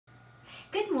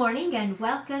morning and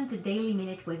welcome to Daily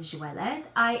Minute with Joëlette.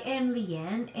 I am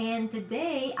Llyane and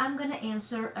today I'm going to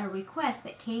answer a request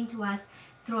that came to us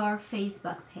through our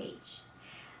Facebook page.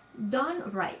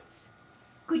 Don writes,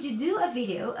 could you do a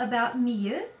video about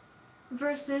mieux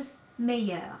versus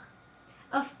meilleur?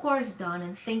 Of course, Don,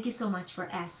 and thank you so much for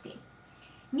asking.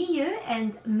 Mieux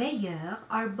and meilleur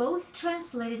are both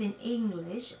translated in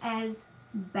English as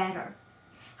better.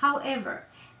 However,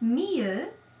 mieux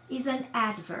is an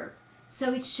adverb,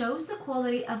 so it shows the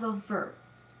quality of a verb,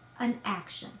 an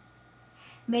action.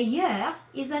 Meilleur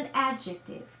is an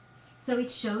adjective, so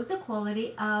it shows the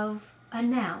quality of a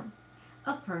noun,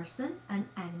 a person, an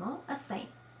animal, a thing.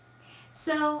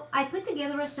 So I put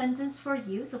together a sentence for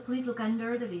you, so please look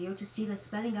under the video to see the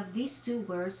spelling of these two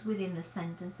words within the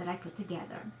sentence that I put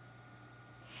together.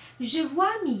 Je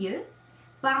vois mieux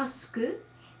parce que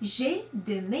j'ai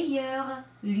de meilleures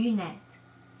lunettes.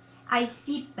 I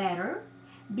see better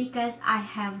because I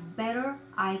have better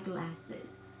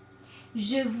eyeglasses.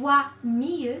 Je vois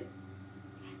mieux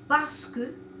parce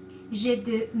que j'ai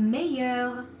de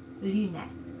meilleures lunettes.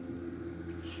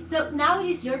 So now it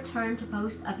is your turn to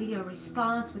post a video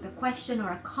response with a question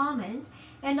or a comment,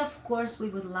 and of course we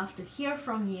would love to hear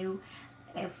from you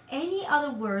if any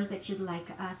other words that you'd like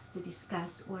us to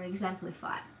discuss or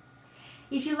exemplify.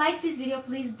 If you like this video,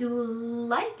 please do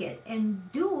like it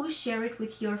and do share it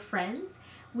with your friends.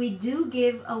 We do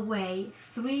give away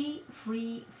 3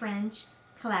 free French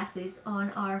classes on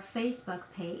our Facebook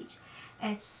page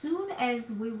as soon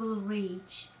as we will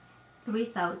reach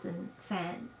 3,000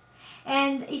 fans.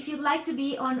 And if you'd like to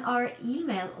be on our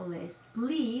email list,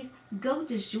 please go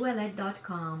to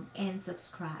joelette.com and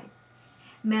subscribe.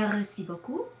 Merci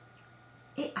beaucoup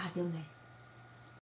et à demain.